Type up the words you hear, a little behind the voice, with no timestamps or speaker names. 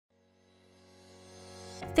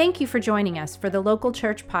Thank you for joining us for the Local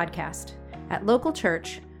Church podcast. At Local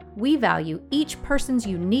Church, we value each person's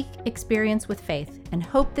unique experience with faith and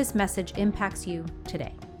hope this message impacts you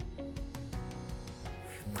today.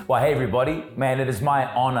 Well, hey everybody, man, it is my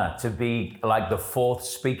honor to be like the fourth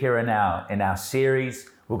speaker in our series.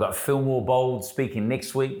 We've got Fillmore Bold speaking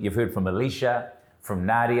next week. You've heard from Alicia, from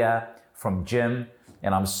Nadia, from Jim,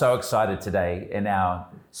 and I'm so excited today in our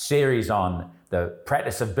series on the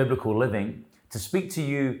practice of biblical living to speak to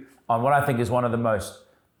you on what I think is one of the most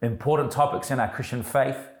important topics in our Christian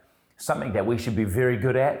faith, something that we should be very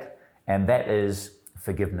good at, and that is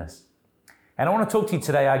forgiveness. And I want to talk to you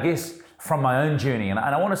today, I guess, from my own journey, and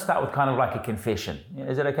I want to start with kind of like a confession.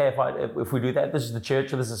 Is it okay if we do that? This is the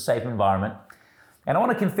church, so this is a safe environment. And I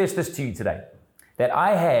want to confess this to you today, that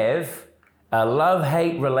I have a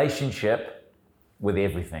love-hate relationship with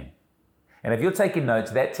everything. And if you're taking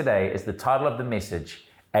notes, that today is the title of the message,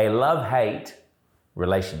 a love-hate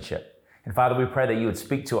relationship. And Father, we pray that you would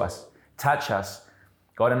speak to us, touch us.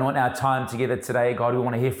 God, anoint our time together today. God, we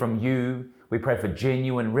want to hear from you. We pray for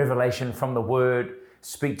genuine revelation from the word.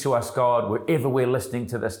 Speak to us, God, wherever we're listening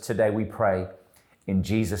to this today, we pray in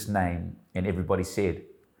Jesus' name. And everybody said,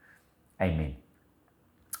 amen.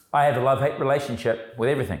 I have a love-hate relationship with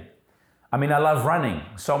everything. I mean, I love running.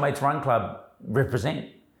 Soulmates Run Club represent,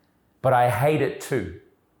 but I hate it too.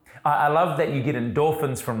 I love that you get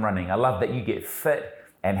endorphins from running. I love that you get fit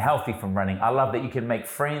and healthy from running. I love that you can make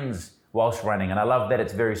friends whilst running. And I love that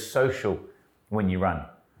it's very social when you run.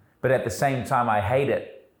 But at the same time, I hate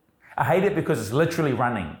it. I hate it because it's literally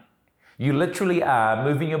running. You literally are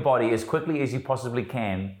moving your body as quickly as you possibly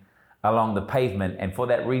can along the pavement. And for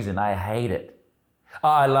that reason, I hate it.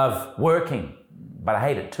 I love working, but I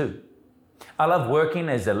hate it too. I love working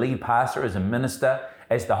as a lead pastor, as a minister,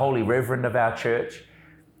 as the holy reverend of our church.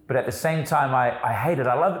 But at the same time, I hate it.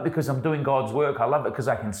 I love it because I'm doing God's work. I love it because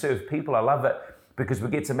I can serve people. I love it because we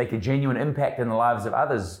get to make a genuine impact in the lives of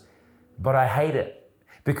others. But I hate it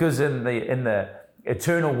because in the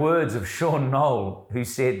eternal words of Sean Knoll, who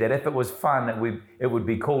said that if it was fun, it would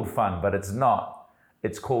be called fun, but it's not.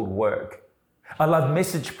 It's called work. I love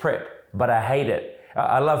message prep, but I hate it.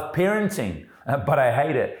 I love parenting, but I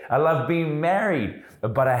hate it. I love being married,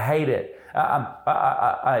 but I hate it.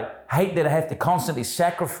 I hate that I have to constantly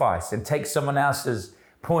sacrifice and take someone else's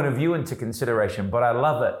point of view into consideration, but I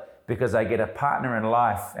love it because I get a partner in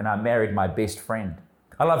life and I married my best friend.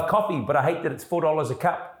 I love coffee, but I hate that it's $4 a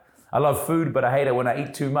cup. I love food, but I hate it when I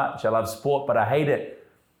eat too much. I love sport, but I hate it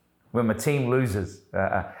when my team loses.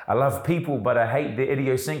 I love people, but I hate the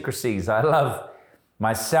idiosyncrasies. I love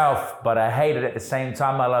myself, but I hate it at the same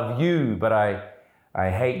time. I love you, but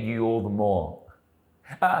I hate you all the more.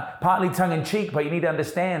 Partly tongue-in-cheek, but you need to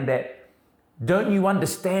understand that, don't you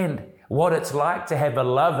understand what it's like to have a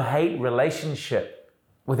love-hate relationship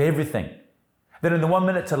with everything? That in the 1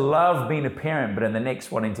 minute to love being a parent, but in the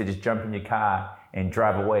next wanting to just jump in your car and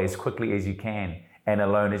drive away as quickly as you can and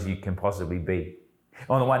alone as you can possibly be.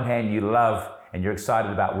 On the one hand, you love and you're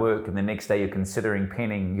excited about work, and the next day you're considering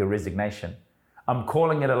penning your resignation. I'm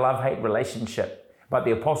calling it a love-hate relationship. But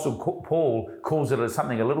the Apostle Paul calls it as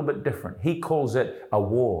something a little bit different. He calls it a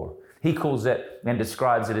war. He calls it and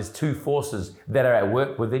describes it as two forces that are at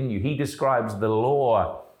work within you. He describes the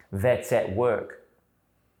law that's at work.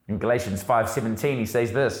 In Galatians 5:17, he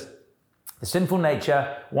says this: the sinful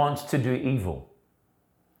nature wants to do evil.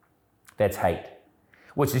 That's hate,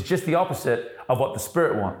 which is just the opposite of what the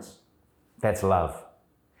Spirit wants. That's love.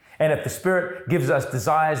 And if the Spirit gives us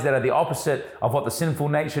desires that are the opposite of what the sinful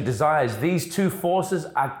nature desires, these two forces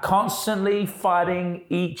are constantly fighting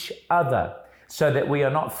each other so that we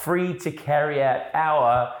are not free to carry out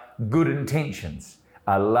our good intentions,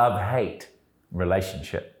 a love-hate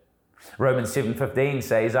relationship. Romans 7:15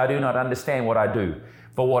 says, I do not understand what I do,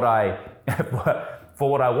 for what I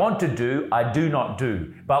want to do, I do not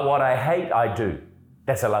do, but what I hate, I do.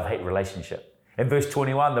 That's a love-hate relationship. In verse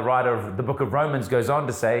 21, the writer of the book of Romans goes on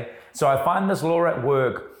to say, so I find this law at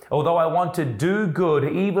work. Although I want to do good,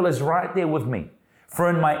 evil is right there with me. For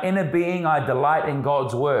in my inner being, I delight in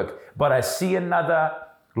God's work. But I see another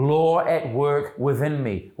law at work within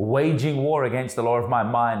me, waging war against the law of my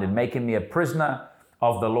mind and making me a prisoner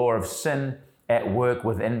of the law of sin at work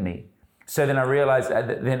within me. So then I realize,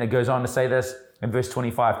 then it goes on to say this in verse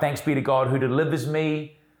 25, thanks be to God who delivers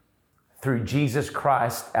me through Jesus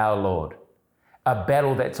Christ our Lord. A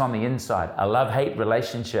battle that's on the inside, a love-hate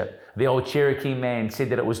relationship. The old Cherokee man said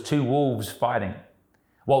that it was two wolves fighting.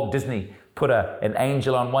 Walt Disney put an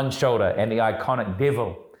angel on one shoulder and the iconic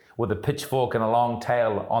devil with a pitchfork and a long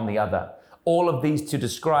tail on the other. All of these to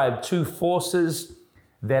describe two forces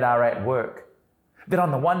that are at work. That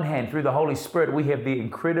on the one hand, through the Holy Spirit, we have the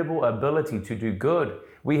incredible ability to do good.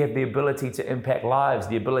 We have the ability to impact lives,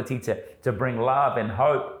 the ability to bring love and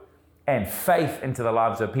hope and faith into the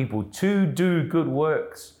lives of people, to do good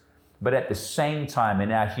works. But at the same time,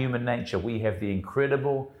 in our human nature, we have the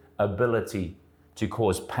incredible ability to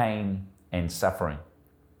cause pain and suffering.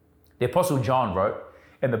 The Apostle John wrote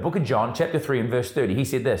in the book of John, chapter 3 and verse 30, he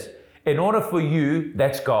said this: in order for you,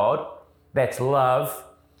 that's God, that's love,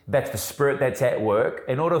 that's the Spirit that's at work,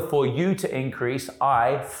 in order for you to increase,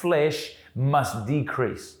 I, flesh, must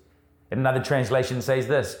decrease. Another translation says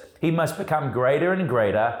this: he must become greater and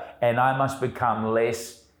greater, and I must become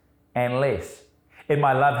less and less. In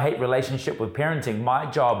my love-hate relationship with parenting, my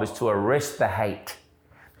job is to arrest the hate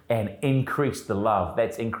and increase the love.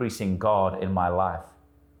 That's increasing God in my life.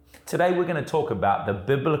 Today, we're going to talk about the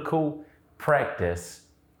biblical practice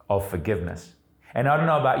of forgiveness. And I don't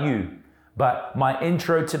know about you, but my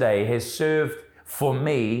intro today has served for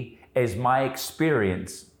me as my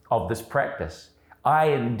experience of this practice. I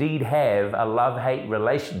indeed have a love-hate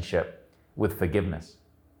relationship with forgiveness.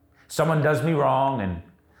 Someone does me wrong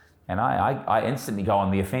and I instantly go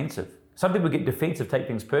on the offensive. Some people get defensive, take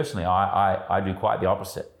things personally. I do quite the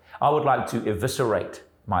opposite. I would like to eviscerate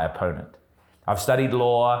my opponent. I've studied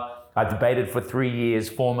law. I debated for 3 years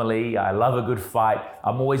formally. I love a good fight.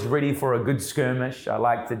 I'm always ready for a good skirmish. I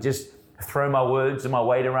like to just throw my words and my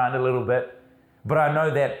weight around a little bit. But I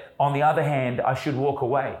know that on the other hand, I should walk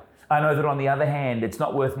away. I know that on the other hand, it's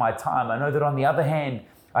not worth my time. I know that on the other hand,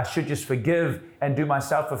 I should just forgive and do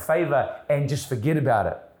myself a favor and just forget about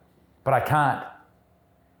it. But I can't.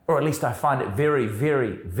 Or at least I find it very,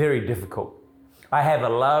 very, very difficult. I have a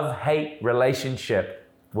love-hate relationship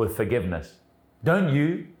with forgiveness. Don't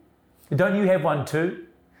you? Don't you have one too?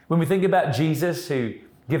 When we think about Jesus, who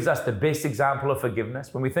gives us the best example of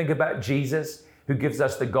forgiveness, when we think about Jesus, who gives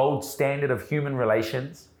us the gold standard of human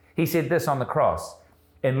relations, he said this on the cross.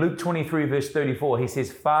 In Luke 23, verse 34, he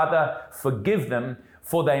says, Father, forgive them,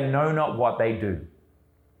 for they know not what they do.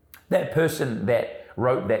 That person that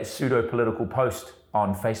wrote that pseudo-political post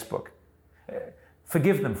on Facebook,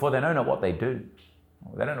 forgive them, for they know not what they do.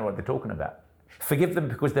 They don't know what they're talking about. Forgive them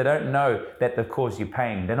because they don't know that they've caused you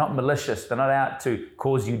pain. They're not malicious. They're not out to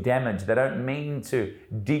cause you damage. They don't mean to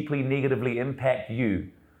deeply negatively impact you,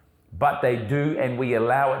 but they do, and we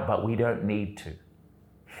allow it, but we don't need to.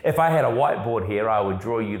 If I had a whiteboard here, I would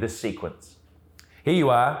draw you this sequence. Here you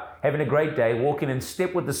are, having a great day, walking in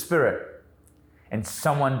step with the Spirit, and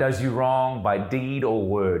someone does you wrong by deed or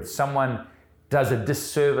word. Someone does a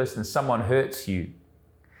disservice and someone hurts you.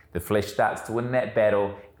 The flesh starts to win that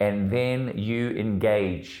battle, and then you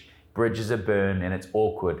engage. Bridges are burned, and it's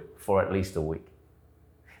awkward for at least a week.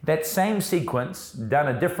 That same sequence, done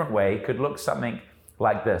a different way, could look something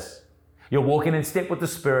like this. You're walking in step with the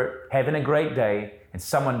Spirit, having a great day, and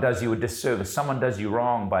someone does you a disservice. Someone does you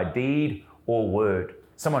wrong by deed or word.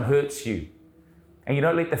 Someone hurts you. And you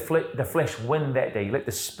don't let the flesh win that day. You let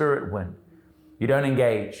the Spirit win. You don't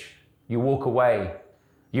engage. You walk away.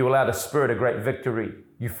 You allow the Spirit a great victory.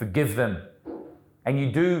 You forgive them. And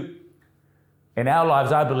you do, in our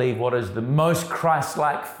lives, I believe, what is the most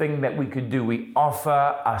Christ-like thing that we could do. We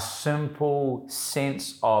offer a simple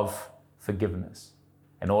sense of forgiveness.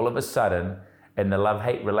 And all of a sudden, in the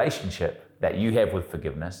love-hate relationship that you have with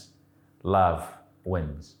forgiveness, love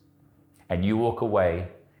wins. And you walk away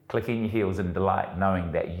clicking your heels in delight,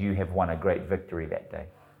 knowing that you have won a great victory that day.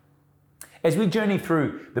 As we journey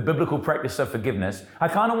through the biblical practice of forgiveness, I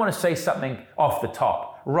kind of want to say something off the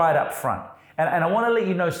top, right up front. And I want to let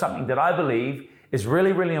you know something that I believe is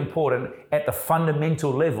really, really important at the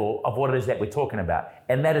fundamental level of what it is that we're talking about.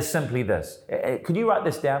 And that is simply this. Could you write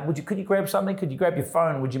this down? Could you grab something? Could you grab your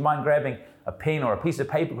phone? Would you mind grabbing a pen or a piece of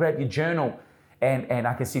paper? Grab your journal. And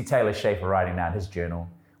I can see Taylor Schaefer writing down his journal.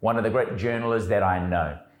 One of the great journalers that I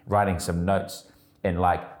know, writing some notes in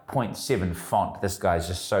like 0.7 font. This guy's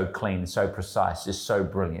just so clean, so precise, just so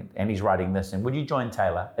brilliant. And he's writing this. And would you join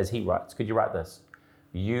Taylor as he writes? Could you write this?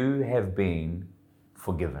 You have been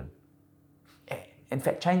forgiven. In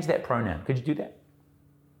fact, change that pronoun. Could you do that?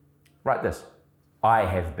 Write this. I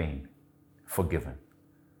have been forgiven.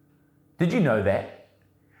 Did you know that?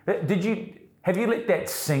 Have you let that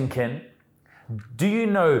sink in? Do you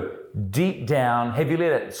know deep down, have you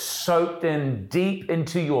let it soak in deep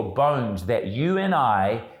into your bones that you and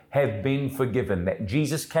I have been forgiven, that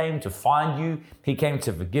Jesus came to find you, He came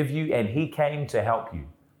to forgive you, and He came to help you?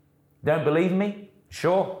 Don't believe me?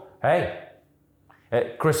 Sure. Hey,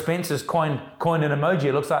 Chris Spencer's coined an emoji.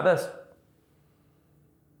 It looks like this.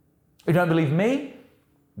 You don't believe me?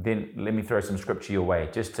 Then let me throw some scripture your way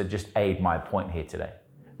just to aid my point here today.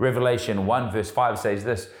 Revelation 1 verse 5 says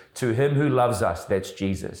this, to him who loves us, that's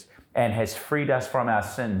Jesus, and has freed us from our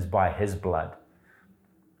sins by his blood.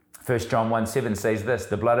 1 John 1:7 says this,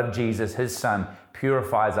 the blood of Jesus, his son,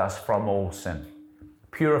 purifies us from all sin.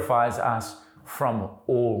 Purifies us from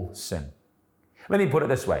all sin. Let me put it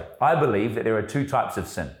this way. I believe that there are two types of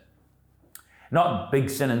sin. Not big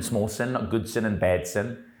sin and small sin, not good sin and bad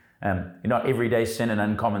sin. Not everyday sin and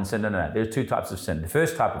uncommon sin. No. There are two types of sin. The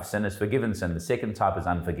first type of sin is forgiven sin. The second type is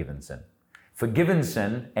unforgiven sin. Forgiven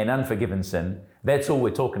sin and unforgiven sin, that's all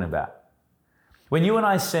we're talking about. When you and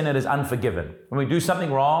I sin, it is unforgiven. When we do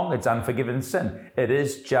something wrong, it's unforgiven sin. It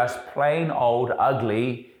is just plain old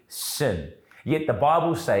ugly sin. Yet the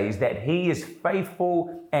Bible says that he is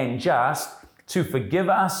faithful and just to forgive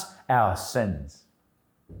us our sins.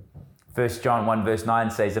 1 John 1 verse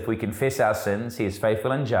 9 says, if we confess our sins, he is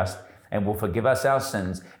faithful and just and will forgive us our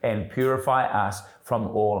sins and purify us from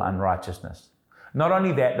all unrighteousness. Not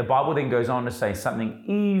only that, the Bible then goes on to say something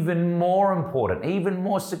even more important, even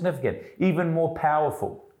more significant, even more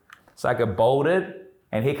powerful. It's like a bolded,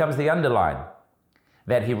 and here comes the underline,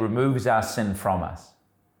 that he removes our sin from us.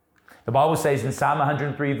 The Bible says in Psalm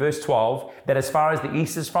 103 verse 12, that as far as the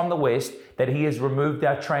east is from the west, that he has removed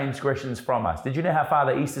our transgressions from us. Did you know how far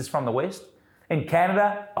the east is from the west? In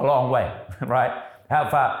Canada, a long way, right? How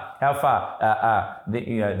far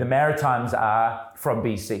the Maritimes are from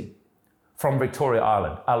BC, from Victoria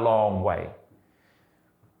Island, a long way.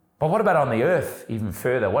 But what about on the earth, even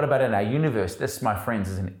further? What about in our universe? This, my friends,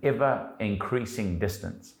 is an ever-increasing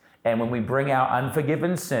distance. And when we bring our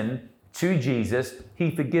unforgiven sin to Jesus, he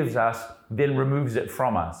forgives us, then removes it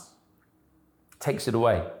from us, takes it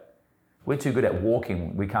away. We're too good at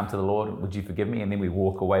walking. We come to the Lord, would you forgive me? And then we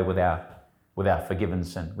walk away with our forgiven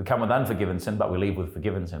sin. We come with unforgiven sin, but we leave with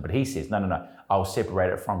forgiven sin. But he says, no, I'll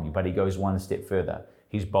separate it from you. But he goes one step further.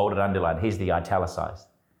 He's bolded, underlined. Here's the italicized.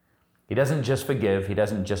 He doesn't just forgive, he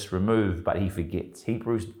doesn't just remove, but he forgets.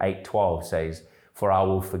 Hebrews 8:12 says, for I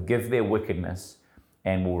will forgive their wickedness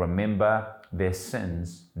and will remember their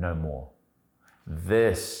sins no more.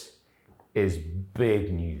 This is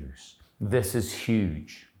big news. This is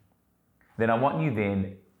huge. Then I want you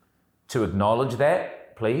then to acknowledge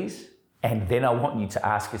that, please. And then I want you to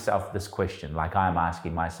ask yourself this question, like I'm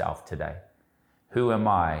asking myself today. Who am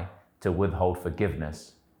I to withhold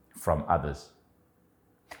forgiveness from others?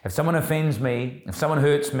 If someone offends me, if someone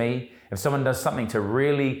hurts me, if someone does something to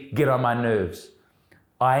really get on my nerves,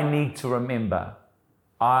 I need to remember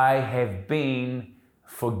I have been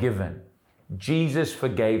forgiven. Jesus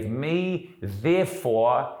forgave me,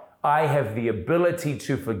 therefore I have the ability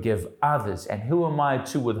to forgive others. And who am I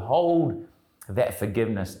to withhold that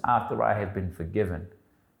forgiveness after I have been forgiven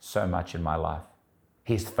so much in my life?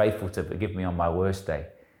 He's faithful to forgive me on my worst day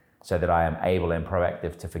so that I am able and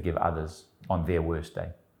proactive to forgive others on their worst day.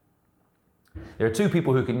 There are two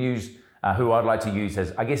people who can use, who I'd like to use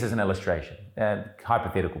as an illustration,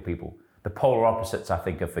 hypothetical people, the polar opposites, I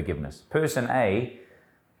think, of forgiveness. Person A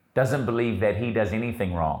doesn't believe that he does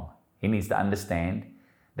anything wrong. He needs to understand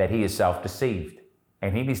that he is self-deceived.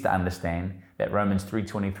 And he needs to understand that Romans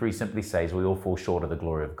 3:23 simply says we all fall short of the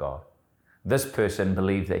glory of God. This person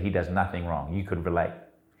believes that he does nothing wrong. You could relate.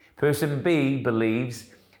 Person B believes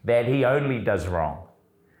that he only does wrong.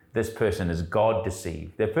 This person is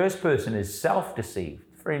God-deceived. The first person is self-deceived.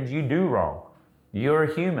 Friends, you do wrong. You're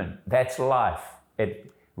a human. That's life.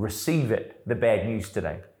 Receive it, the bad news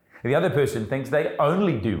today. The other person thinks they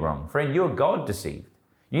only do wrong. Friend, you're God-deceived.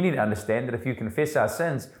 You need to understand that if you confess our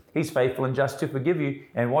sins, he's faithful and just to forgive you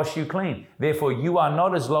and wash you clean. Therefore, you are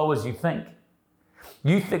not as low as you think.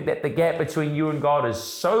 You think that the gap between you and God is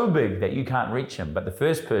so big that you can't reach him. But the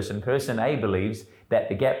first person, person A, believes that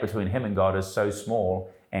the gap between him and God is so small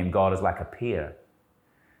and God is like a pear.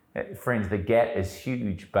 Friends, the gap is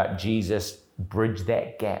huge, but Jesus bridged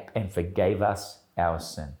that gap and forgave us our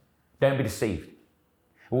sin. Don't be deceived.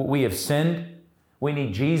 We have sinned. We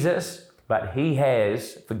need Jesus, but he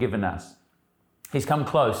has forgiven us. He's come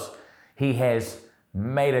close. He has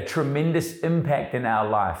made a tremendous impact in our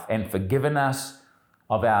life and forgiven us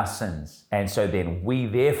of our sins. And so then we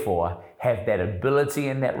therefore have that ability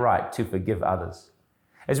and that right to forgive others.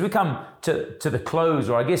 As we come to the close,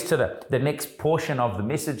 or I guess to the next portion of the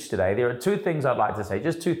message today, there are two things I'd like to say,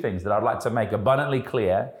 just two things that I'd like to make abundantly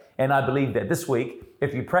clear. And I believe that this week,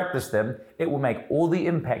 if you practice them, it will make all the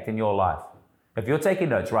impact in your life. If you're taking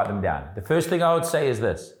notes, write them down. The first thing I would say is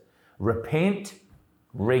this: repent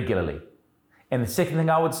regularly. And the second thing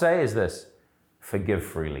I would say is this: forgive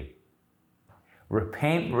freely.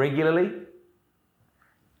 Repent regularly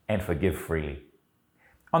and forgive freely.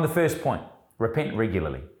 On the first point, repent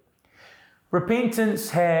regularly. Repentance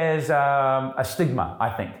has a stigma, I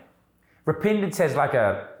think. Repentance has it's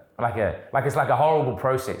like a horrible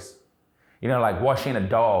process. You know, like washing a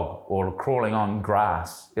dog or crawling on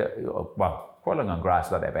grass. Well, crawling on grass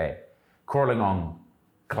is not that bad. Crawling on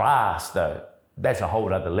glass, though, that's a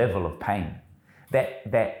whole other level of pain.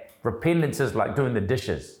 That repentance is like doing the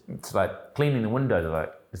dishes. It's like cleaning the windows.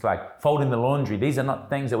 It's like folding the laundry. These are not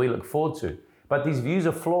things that we look forward to. But these views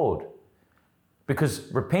are flawed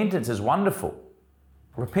because repentance is wonderful.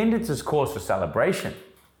 Repentance is cause for celebration.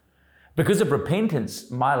 Because of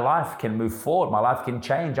repentance, my life can move forward. My life can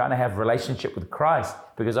change. I now have a relationship with Christ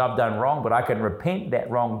because I've done wrong, but I can repent that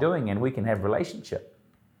wrongdoing and we can have relationship.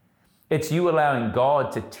 It's you allowing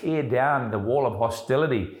God to tear down the wall of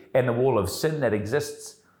hostility and the wall of sin that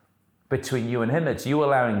exists between you and Him. It's you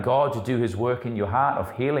allowing God to do His work in your heart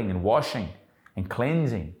of healing and washing and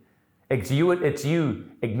cleansing. It's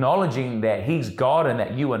you acknowledging that He's God and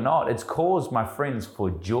that you are not. It's cause, my friends, for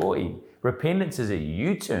joy. Repentance is a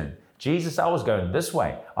U-turn. Jesus, I was going this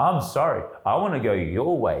way. I'm sorry. I want to go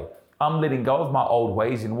your way. I'm letting go of my old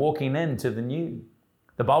ways and walking into the new.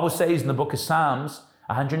 The Bible says in the book of Psalms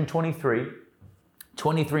 123,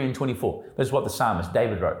 23 and 24. This is what the psalmist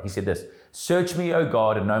David wrote. He said this, "Search me, O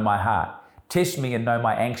God, and know my heart. Test me and know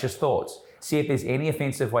my anxious thoughts. See if there's any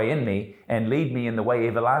offensive way in me and lead me in the way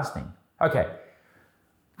everlasting." Okay,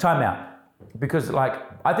 time out. Because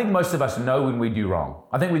I think most of us know when we do wrong.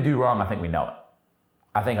 I think we do wrong, I think we know it.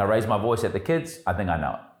 I think I raise my voice at the kids, I think I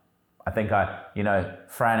know it. I think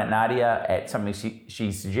frown at Nadia at something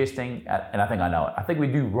she's suggesting, and I think I know it. I think we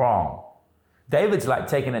do wrong. David's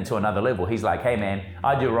taking it to another level. He's like, hey man,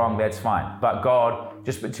 I do wrong, that's fine. But God,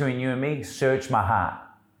 just between you and me, search my heart.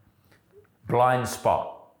 Blind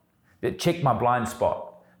spot. Check my blind spot.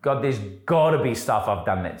 God, there's got to be stuff I've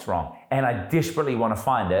done that's wrong. And I desperately want to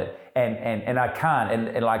find it, and I can't.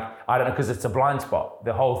 And I don't know, because it's a blind spot.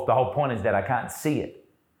 The whole point is that I can't see it.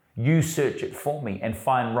 You search it for me and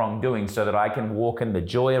find wrongdoing so that I can walk in the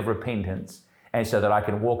joy of repentance and so that I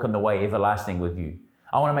can walk in the way everlasting with you.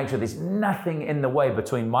 I want to make sure there's nothing in the way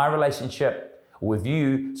between my relationship with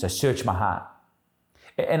you, so search my heart.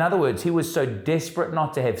 In other words, he was so desperate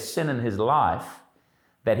not to have sin in his life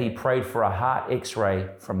that he prayed for a heart x-ray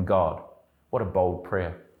from God. What a bold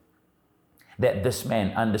prayer. That this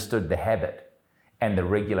man understood the habit and the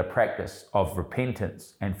regular practice of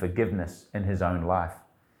repentance and forgiveness in his own life.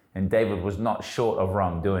 And David was not short of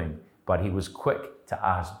wrongdoing, but he was quick to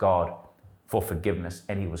ask God for forgiveness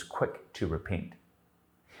and he was quick to repent.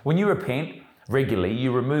 When you repent regularly,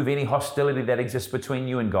 you remove any hostility that exists between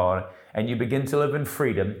you and God, and you begin to live in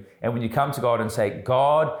freedom. And when you come to God and say,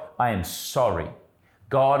 God, I am sorry.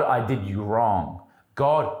 God, I did you wrong.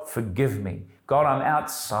 God, forgive me. God, I'm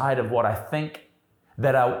outside of what I think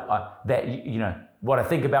what I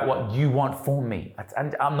think about what you want for me.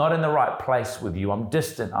 I'm not in the right place with you. I'm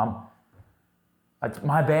distant. It's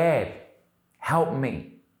my bad. Help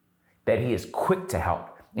me. That he is quick to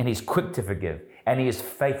help and he's quick to forgive and he is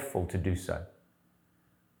faithful to do so.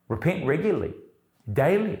 Repent regularly,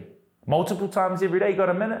 daily, multiple times every day. You got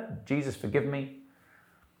a minute? Jesus, forgive me.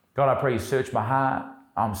 God, I pray you search my heart.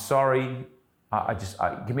 I'm sorry.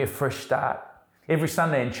 Give me a fresh start. Every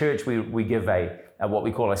Sunday in church, we give a what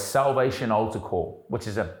we call a salvation altar call, which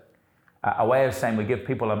is a way of saying we give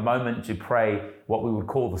people a moment to pray what we would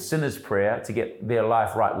call the sinner's prayer to get their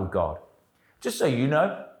life right with God. Just so you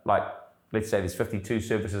know, let's say there's 52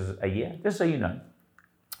 services a year, just so you know,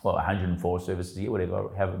 104 services a year,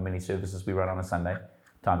 however many services we run on a Sunday,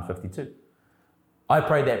 times 52. I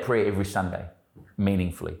pray that prayer every Sunday,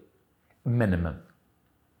 meaningfully, minimum.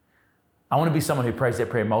 I want to be someone who prays that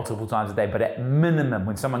prayer multiple times a day, but at minimum,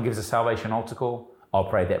 when someone gives a salvation altar call, I'll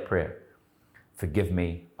pray that prayer. Forgive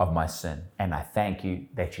me of my sin, and I thank you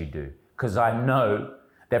that you do. Because I know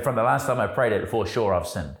that from the last time I prayed it, for sure I've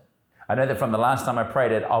sinned. I know that from the last time I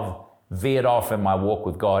prayed it, I've veered off in my walk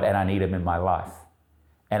with God and I need him in my life.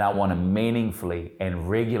 And I want to meaningfully and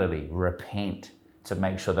regularly repent to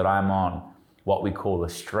make sure that I'm on what we call the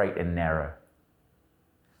straight and narrow.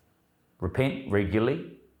 Repent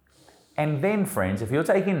regularly. And then, friends, if you're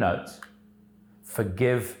taking notes,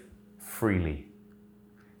 forgive freely.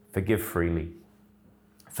 Forgive freely.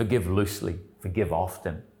 Forgive loosely. Forgive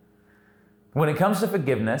often. When it comes to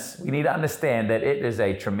forgiveness, we need to understand that it is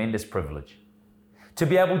a tremendous privilege. To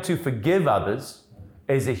be able to forgive others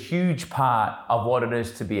is a huge part of what it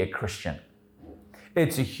is to be a Christian.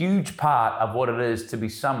 It's a huge part of what it is to be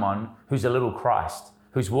someone who's a little Christ,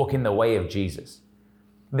 who's walking the way of Jesus.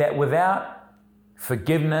 That without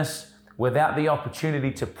forgiveness, without the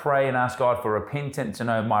opportunity to pray and ask God for repentance and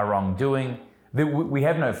know my wrongdoing, that we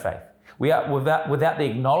have no faith. Without the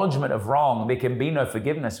acknowledgement of wrong, there can be no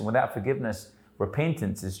forgiveness. And without forgiveness,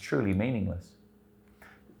 repentance is truly meaningless.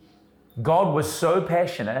 God was so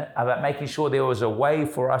passionate about making sure there was a way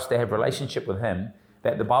for us to have relationship with him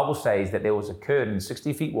that the Bible says that there was a curtain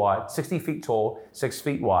 60 feet wide, 60 feet tall, 6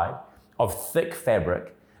 feet wide of thick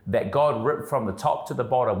fabric that God ripped from the top to the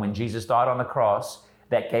bottom when Jesus died on the cross,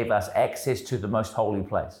 that gave us access to the most holy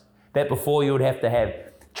place. That before you would have to have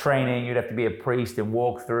training, you'd have to be a priest and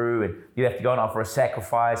walk through, and you'd have to go and offer a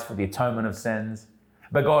sacrifice for the atonement of sins.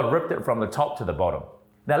 But God ripped it from the top to the bottom.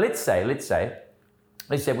 Now let's say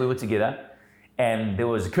we were together and there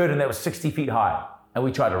was a curtain that was 60 feet high and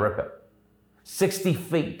we tried to rip it. 60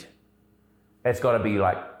 feet. It's got to be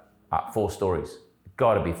like 4 stories.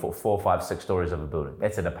 Got to be 4, 5, 6 stories of a building.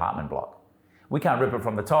 That's an apartment block. We can't rip it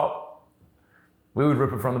from the top. We would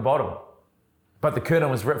rip it from the bottom. But the curtain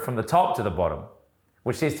was ripped from the top to the bottom,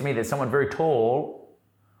 which says to me that someone very tall,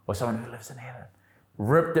 or someone who lives in heaven,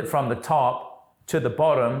 ripped it from the top to the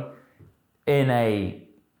bottom in a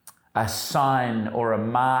sign or a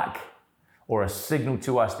mark or a signal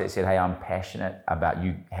to us that said, hey, I'm passionate about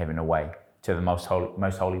you having a way to the most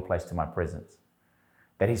holy place, to my presence.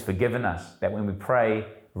 That he's forgiven us, that when we pray,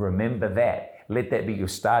 remember that. Let that be your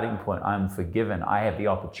starting point. I'm forgiven. I have the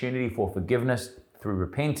opportunity for forgiveness through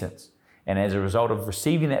repentance. And as a result of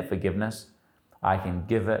receiving that forgiveness, I can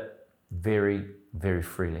give it very, very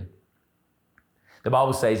freely. The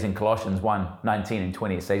Bible says in Colossians 1:19 and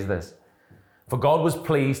 20, it says this: for God was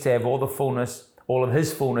pleased to have all of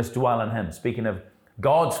his fullness dwell in him. Speaking of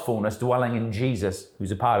God's fullness dwelling in Jesus,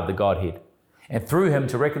 who's a part of the Godhead. And through him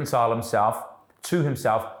to reconcile to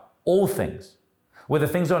himself all things, whether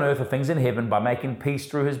things on earth or things in heaven, by making peace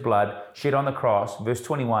through his blood shed on the cross. Verse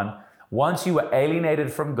 21, once you were alienated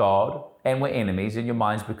from God and were enemies in your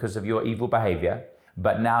minds because of your evil behavior,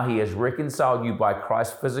 but now he has reconciled you by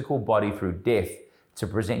Christ's physical body through death to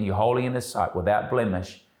present you holy in his sight, without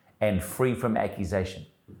blemish and free from accusation.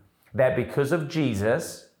 That because of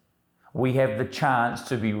Jesus, we have the chance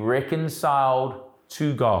to be reconciled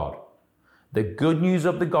to God. The good news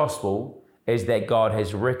of the gospel is that God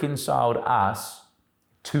has reconciled us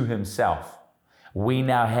to himself. We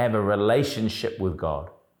now have a relationship with God.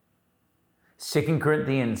 2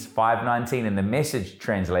 Corinthians 5:19 in the Message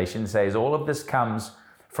translation says, all of this comes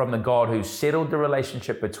from the God who settled the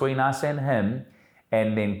relationship between us and him,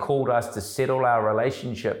 and then called us to settle our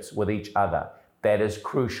relationships with each other. That is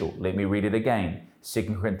crucial. Let me read it again.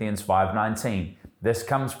 2 Corinthians 5:19. This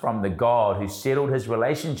comes from the God who settled his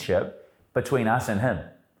relationship between us and him.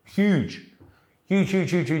 Huge.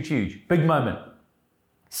 Big moment.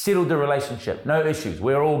 Settled the relationship. No issues.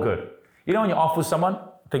 We're all good. You know when you're off with someone,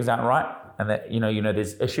 things aren't right, and that you know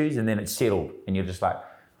there's issues, and then it's settled, and you're just like,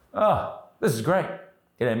 oh, this is great.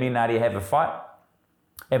 You know, me and Nadia have a fight,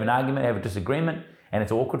 have an argument, have a disagreement, and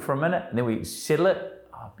it's awkward for a minute, and then we settle it.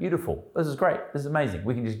 Oh, beautiful. This is great. This is amazing.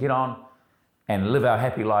 We can just get on and live our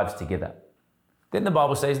happy lives together. Then the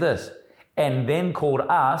Bible says this, and then called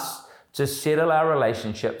us to settle our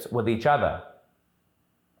relationships with each other.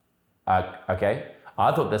 Okay,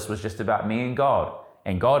 I thought this was just about me and God.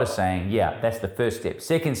 And God is saying, yeah, that's the first step.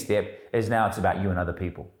 Second step is now it's about you and other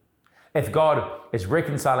people. If God is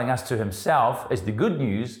reconciling us to himself is the good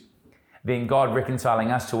news, then God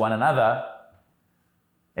reconciling us to one another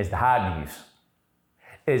is the hard news,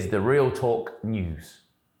 is the real talk news,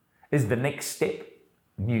 is the next step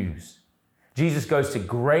news. Jesus goes to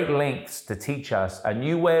great lengths to teach us a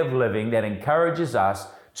new way of living that encourages us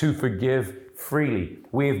to forgive freely.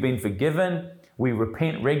 We have been forgiven. We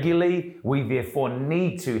repent regularly. We therefore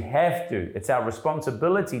have to. It's our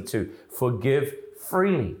responsibility to forgive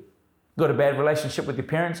freely. Got a bad relationship with your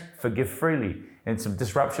parents? Forgive freely. And some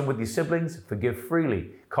disruption with your siblings? Forgive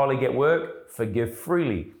freely. Colleague at work? Forgive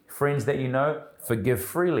freely. Friends that you know? Forgive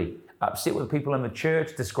freely. Upset with people in the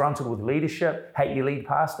church? Disgruntled with leadership? Hate your lead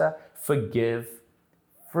pastor? Forgive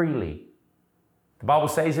freely. The Bible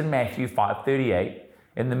says in Matthew 5:38,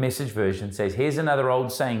 in the Message version, says, here's another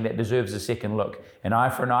old saying that deserves a second look. An eye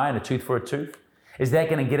for an eye and a tooth for a tooth. Is that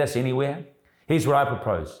going to get us anywhere? Here's what I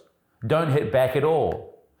propose. Don't hit back at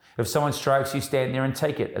all. If someone strikes you, stand there and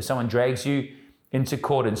take it. If someone drags you into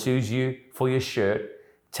court and sues you for your shirt,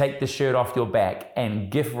 take the shirt off your back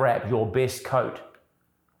and gift wrap your best coat.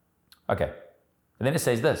 Okay. And then it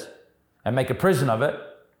says this, and make a prison of it.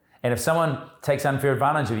 And if someone takes unfair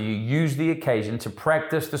advantage of you, use the occasion to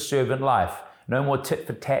practice the servant life. No more tit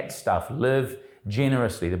for tat stuff. Live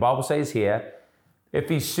generously. The Bible says here, if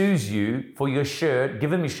he sues you for your shirt,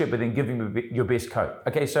 give him your shirt, but then give him your best coat.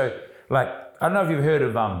 Okay, so I don't know if you've heard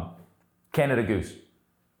of Canada Goose.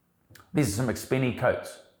 These are some expensive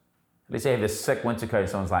coats. Let's say you have this sick winter coat and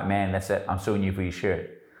someone's like, man, that's it, I'm suing you for your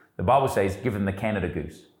shirt. The Bible says, give them the Canada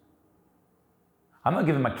Goose. I'm not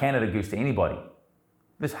giving my Canada Goose to anybody.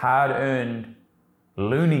 This hard-earned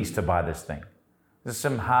loonies to buy this thing. There's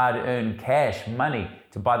some hard-earned cash, money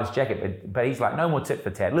to buy this jacket. But he's like, no more tit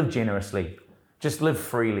for tat. Live generously. Just live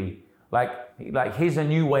freely. Like here's a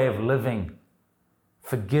new way of living.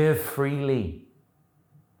 Forgive freely.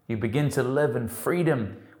 You begin to live in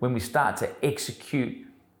freedom when we start to execute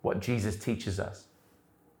what Jesus teaches us.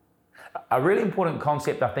 A really important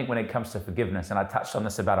concept, I think, when it comes to forgiveness, and I touched on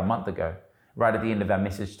this about a month ago, right at the end of our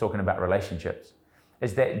message talking about relationships,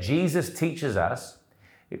 is that Jesus teaches us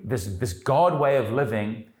this God way of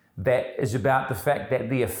living that is about the fact that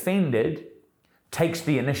the offended takes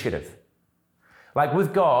the initiative. Like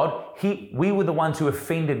with God, we were the ones who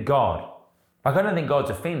offended God. Like I don't think God's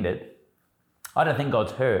offended. I don't think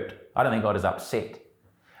God's hurt. I don't think God is upset.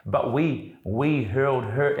 But we hurled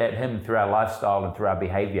hurt at him through our lifestyle and through our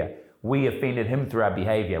behavior. We offended him through our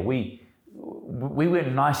behavior. We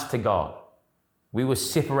weren't nice to God. We were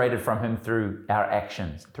separated from him through our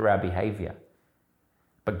actions, through our behavior.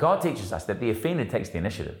 But God teaches us that the offender takes the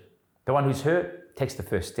initiative. The one who's hurt takes the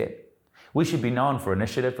first step. We should be known for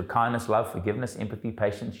initiative, for kindness, love, forgiveness, empathy,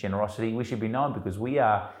 patience, generosity. We should be known because we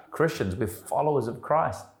are Christians. We're followers of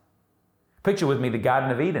Christ. Picture with me the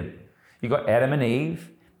Garden of Eden. You've got Adam and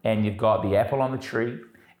Eve, and you've got the apple on the tree,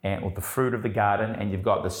 or the fruit of the garden, and you've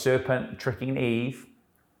got the serpent tricking Eve,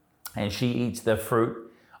 and she eats the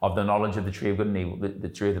fruit of the knowledge of the tree of good and evil, the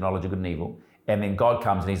tree of the knowledge of good and evil. And then God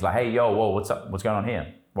comes and he's like, hey, yo, whoa, what's up? What's going on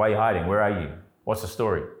here? Why are you hiding? Where are you? What's the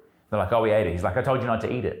story? They're like, oh, we ate it. He's like, I told you not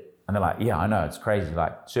to eat it. And they're like, yeah, I know, it's crazy.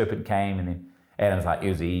 Like, serpent came, and then Adam's like, it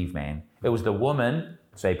was Eve, man. It was the woman,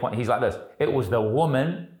 he's like this, it was the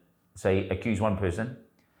woman, accuse one person,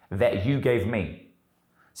 that you gave me.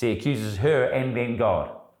 So he accuses her and then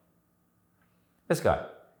God. This guy,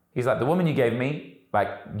 he's like, the woman you gave me, like,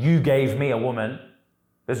 you gave me a woman,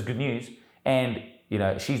 this is good news, and,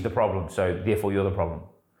 she's the problem, so therefore you're the problem.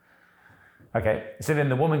 Okay, so then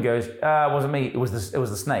the woman goes, it wasn't me, it was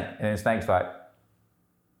the snake. And then the snake's like,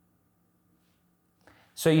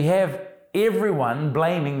 so you have everyone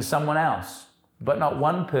blaming someone else, but not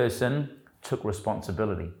one person took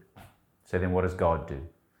responsibility. So then what does God do?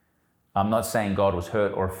 I'm not saying God was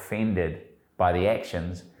hurt or offended by the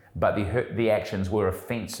actions, but the actions were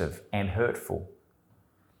offensive and hurtful.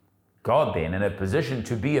 God then, in a position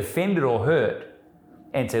to be offended or hurt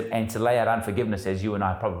and to lay out unforgiveness as you and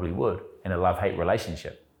I probably would in a love-hate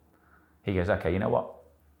relationship, he goes, okay, you know what?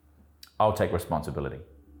 I'll take responsibility.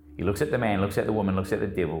 He looks at the man, looks at the woman, looks at the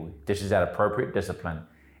devil, dishes out appropriate discipline,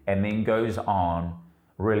 and then goes on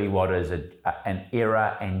really what is an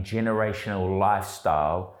era and generational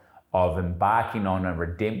lifestyle of embarking on a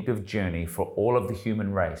redemptive journey for all of the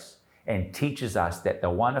human race, and teaches us that the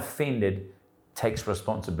one offended takes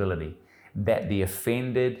responsibility, that the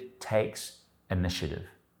offended takes initiative.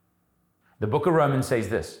 The book of Romans says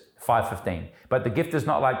this, 5:15, but the gift is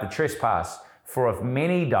not like the trespass, for if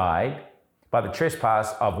many died by the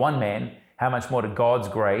trespass of one man, how much more did God's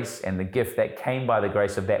grace and the gift that came by the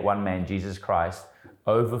grace of that one man, Jesus Christ,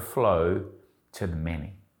 overflow to the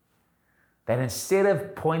many? That instead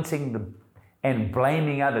of pointing and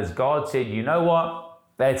blaming others, God said, you know what?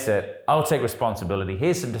 That's it. I'll take responsibility.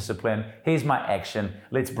 Here's some discipline. Here's my action.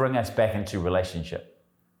 Let's bring us back into relationship.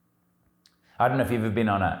 I don't know if you've ever been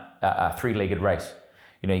on a three-legged race.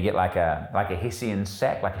 You get like a Hessian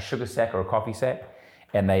sack, like a sugar sack or a coffee sack,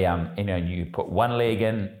 and they you put one leg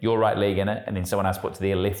in, your right leg in it, and then someone else puts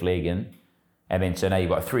their left leg in, and then so now you've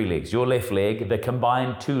got three legs. Your left leg, the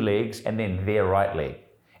combined two legs, and then their right leg.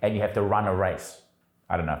 And you have to run a race.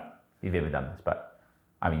 I don't know if you've ever done this, but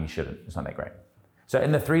you shouldn't. It's not that great. So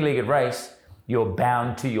in the three-legged race, you're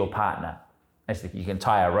bound to your partner. You can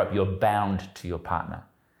tie a rope, you're bound to your partner.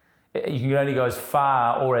 You can only go as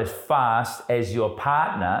far or as fast as your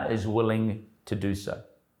partner is willing to do so.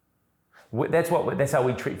 That's how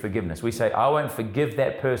we treat forgiveness. We say, I won't forgive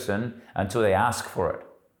that person until they ask for it.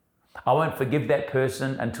 I won't forgive that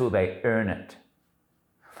person until they earn it.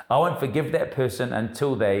 I won't forgive that person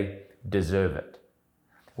until they deserve it.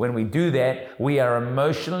 When we do that, we are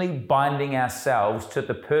emotionally binding ourselves to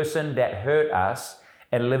the person that hurt us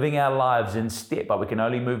and living our lives in step, but we can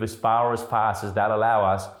only move as far or as fast as they'll allow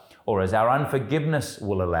us or as our unforgiveness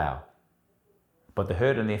will allow. But the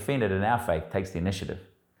hurt and the offended in our faith takes the initiative.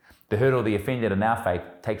 The hurt or the offended in our faith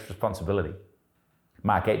takes responsibility.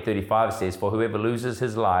 Mark 8:35 says, for whoever loses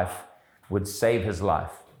his life would save his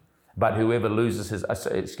life. But whoever loses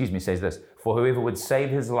says this, for whoever would save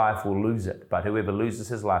his life will lose it, but whoever loses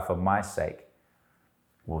his life for my sake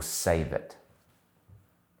will save it.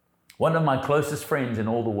 One of my closest friends in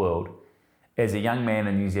all the world is a young man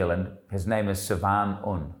in New Zealand. His name is Sivan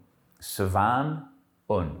Un. Sivan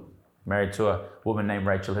Un. Married to a woman named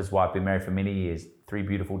Rachel, his wife. Been married for many years. 3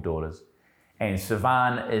 beautiful daughters. And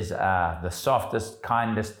Sivan is the softest,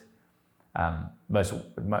 kindest,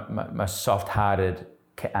 most soft-hearted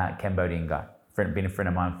Cambodian guy. Been a friend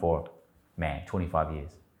of mine for, 25 years.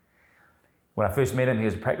 When I first met him, he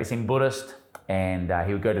was a practicing Buddhist, and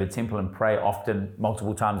he would go to the temple and pray often,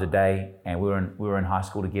 multiple times a day. And we were in high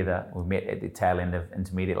school together. We met at the tail end of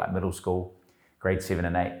intermediate, like middle school, grade 7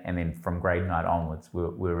 and 8, and then from grade 9 onwards, we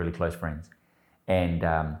were really close friends. And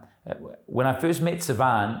when I first met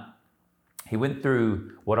Sivan, he went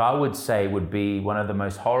through what I would say would be one of the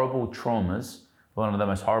most horrible traumas, one of the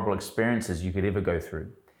most horrible experiences you could ever go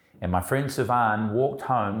through. And my friend Sivan walked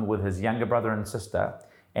home with his younger brother and sister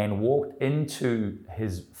and walked into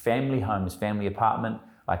his family home, his family apartment,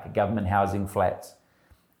 like a government housing flats,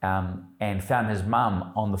 and found his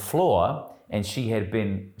mum on the floor, and she had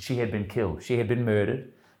been killed. She had been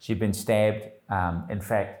murdered. She'd been stabbed, in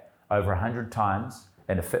fact, over 100 times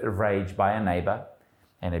in a fit of rage by a neighbor,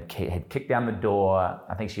 and had kicked down the door.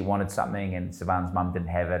 I think she wanted something, and Sivan's mum didn't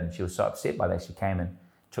have it, and she was so upset by that, she came and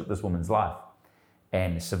took this woman's life.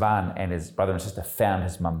 And Sivan and his brother and sister found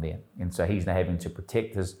his mum there. And so he's now having to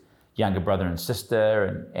protect his younger brother and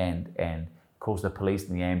sister and calls the police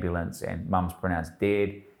and the ambulance, and mum's pronounced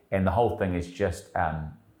dead. And the whole thing is just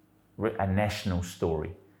a national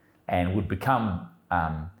story, and would become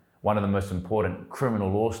one of the most important criminal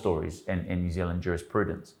law stories in New Zealand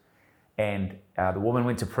jurisprudence. And the woman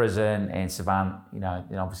went to prison, and Sivan,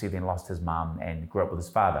 obviously then lost his mum and grew up with his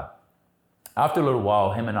father. After a little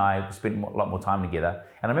while, him and I spent a lot more time together.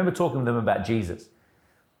 And I remember talking to them about Jesus.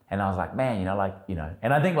 And I was like, man,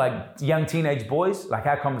 and I think like young teenage boys, like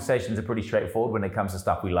our conversations are pretty straightforward when it comes to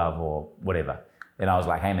stuff we love or whatever. And I was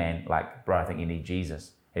like, hey man, like, bro, I think you need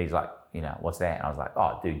Jesus. And he's like, what's that? And I was like,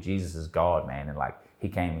 oh dude, Jesus is God, man. And like, he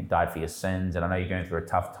came and died for your sins. And I know you're going through a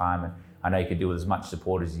tough time. And I know you could do with as much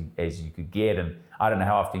support as you could get. And I don't know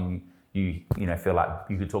how often you feel like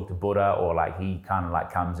you could talk to Buddha, or like he kind of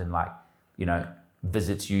like comes and like,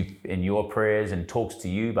 visits you in your prayers and talks to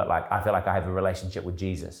you, but like, I feel like I have a relationship with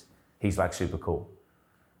Jesus. He's like super cool.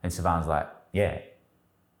 And Sivan's like, yeah,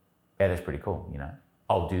 that's pretty cool,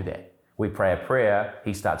 I'll do that. We pray a prayer,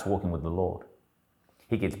 he starts walking with the Lord.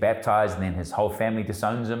 He gets baptized, and then his whole family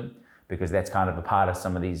disowns him, because that's kind of a part of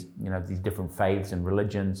some of these, these different faiths and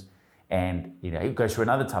religions. And, he goes through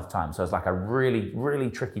another tough time. So it's like a really, really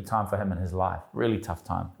tricky time for him in his life. Really tough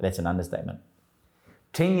time. That's an understatement.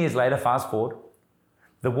 10 years later, fast forward,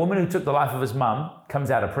 the woman who took the life of his mum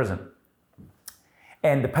comes out of prison.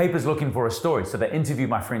 And the paper's looking for a story. So they interview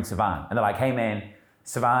my friend Sivan. And they're like, hey man,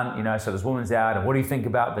 Sivan, so this woman's out, and what do you think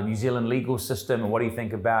about the New Zealand legal system? And what do you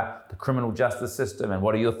think about the criminal justice system? And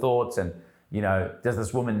what are your thoughts? And, does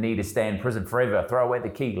this woman need to stay in prison forever? Throw away the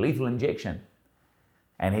key, lethal injection.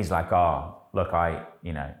 And he's like, oh, look, I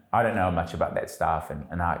don't know much about that stuff.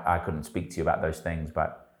 And I couldn't speak to you about those things,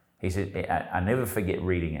 but he said, I never forget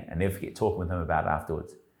reading it. I never forget talking with him about it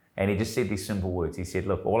afterwards. And he just said these simple words. He said,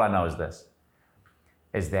 look, all I know is this,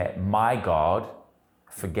 is that my God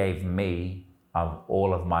forgave me of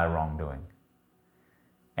all of my wrongdoing.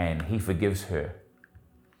 And he forgives her.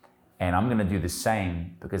 And I'm going to do the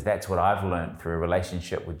same, because that's what I've learned through a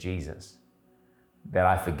relationship with Jesus, that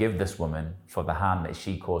I forgive this woman for the harm that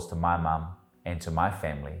she caused to my mum and to my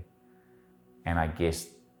family. And I guess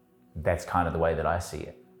that's kind of the way that I see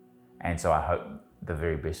it. And so I hope the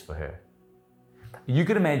very best for her. You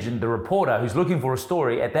could imagine the reporter who's looking for a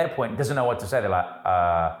story at that point doesn't know what to say. They're like,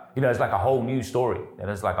 it's like a whole new story.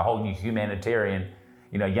 It's like a whole new humanitarian,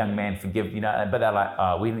 young man forgive, but they're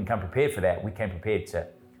like, we didn't come prepared for that. We came prepared to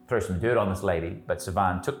throw some dirt on this lady. But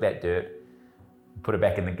Sivan took that dirt, put it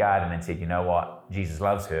back in the garden, and said, you know what? Jesus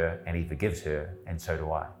loves her and he forgives her, and so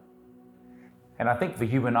do I. And I think for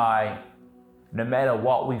you and I, no matter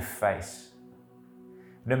what we face,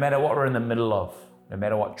 no matter what we're in the middle of, no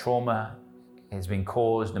matter what trauma has been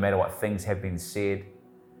caused, no matter what things have been said,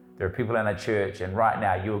 there are people in our church, and right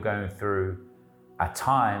now you're going through a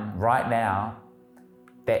time right now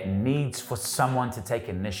that needs for someone to take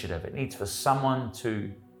initiative. It needs for someone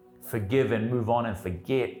to forgive and move on and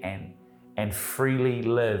forget and freely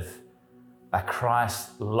live a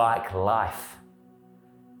Christ-like life.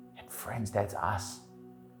 And friends, that's us.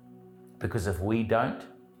 Because if we don't,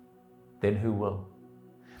 then who will?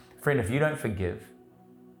 Friend, if you don't forgive,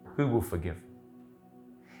 who will forgive?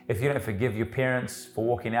 If you don't forgive your parents for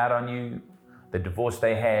walking out on you, the divorce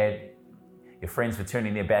they had, your friends for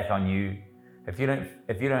turning their back on you, if you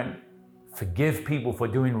don't Forgive people for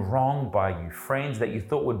doing wrong by you. Friends that you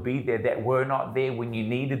thought would be there that were not there when you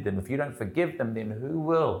needed them. If you don't forgive them, then who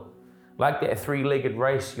will? Like that three-legged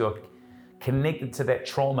race, you're connected to that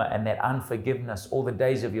trauma and that unforgiveness all the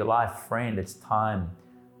days of your life. Friend, it's time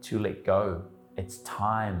to let go. It's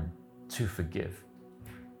time to forgive.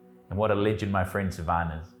 And what a legend my friend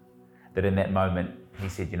Sivan is. That in that moment, he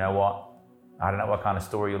said, you know what? I don't know what kind of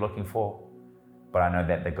story you're looking for, but I know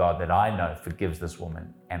that the God that I know forgives this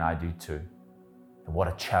woman, and I do too. And what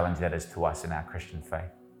a challenge that is to us in our Christian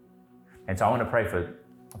faith. And so I want to pray for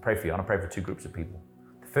you. I want to pray for two groups of people.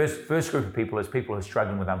 The first group of people is people who are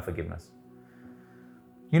struggling with unforgiveness.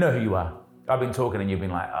 You know who you are. I've been talking and you've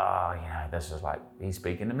been like, oh, this is like, he's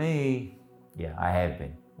speaking to me. Yeah, I have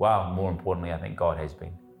been. Well, more importantly, I think God has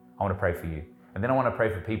been. I want to pray for you. And then I want to pray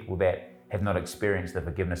for people that have not experienced the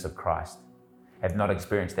forgiveness of Christ, have not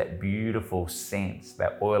experienced that beautiful sense,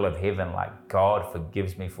 that oil of heaven, like God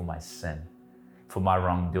forgives me for my sin, for my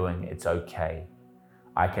wrongdoing. It's okay.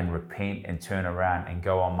 I can repent and turn around and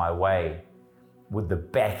go on my way with the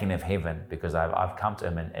backing of heaven because I've come to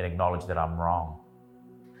him and acknowledged that I'm wrong.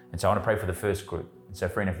 And so I want to pray for the first group. And so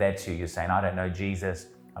friend, if that's you, you're saying, I don't know Jesus,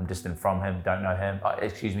 I'm distant from him, don't know him.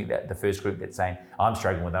 The first group that's saying, I'm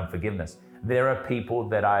struggling with unforgiveness. There are people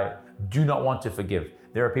that I do not want to forgive.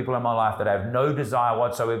 There are people in my life that I have no desire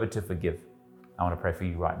whatsoever to forgive. I want to pray for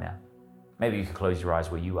you right now. Maybe you can close your eyes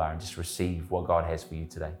where you are and just receive what God has for you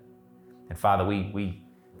today. And Father, we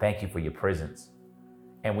thank you for your presence.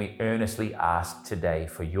 And we earnestly ask today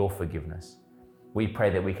for your forgiveness. We pray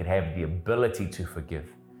that we could have the ability to forgive.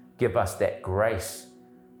 Give us that grace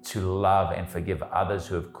to love and forgive others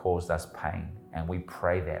who have caused us pain. And we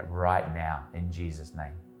pray that right now in Jesus'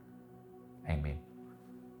 name. Amen.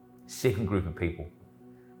 Second group of people,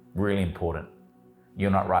 really important.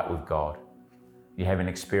 You're not right with God. You haven't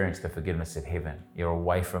experienced the forgiveness of heaven. You're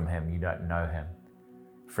away from him. You don't know him.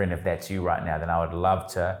 Friend, if that's you right now, then I would love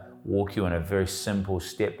to walk you in a very simple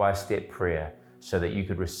step-by-step prayer so that you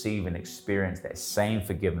could receive and experience that same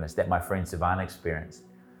forgiveness that my friend Sivan experienced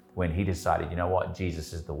when he decided, you know what,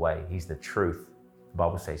 Jesus is the way, he's the truth. The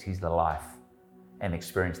Bible says he's the life, and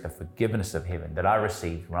experienced the forgiveness of heaven that I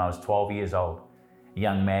received when I was 12 years old, a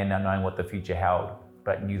young man not knowing what the future held,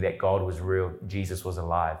 but knew that God was real, Jesus was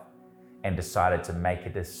alive, and decided to make a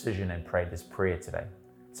decision and pray this prayer today.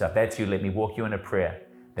 So if that's you, let me walk you in a prayer,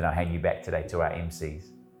 then I'll hand you back today to our MCs.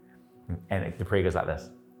 And the prayer goes like this.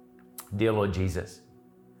 Dear Lord Jesus,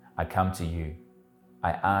 I come to you.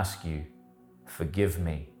 I ask you, forgive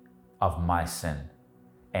me of my sin.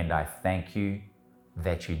 And I thank you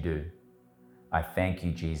that you do. I thank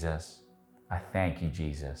you, Jesus. I thank you,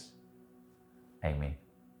 Jesus. Amen.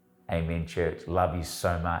 Amen, church. Love you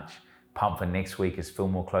so much. Pumped for next week as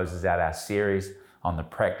Fillmore closes out our series on the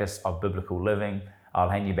practice of biblical living. I'll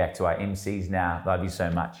hand you back to our MCs now. Love you so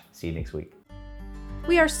much. See you next week.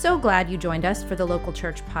 We are so glad you joined us for the Local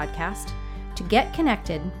Church podcast. To get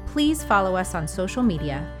connected, please follow us on social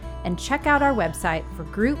media and check out our website for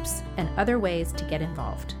groups and other ways to get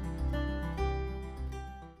involved.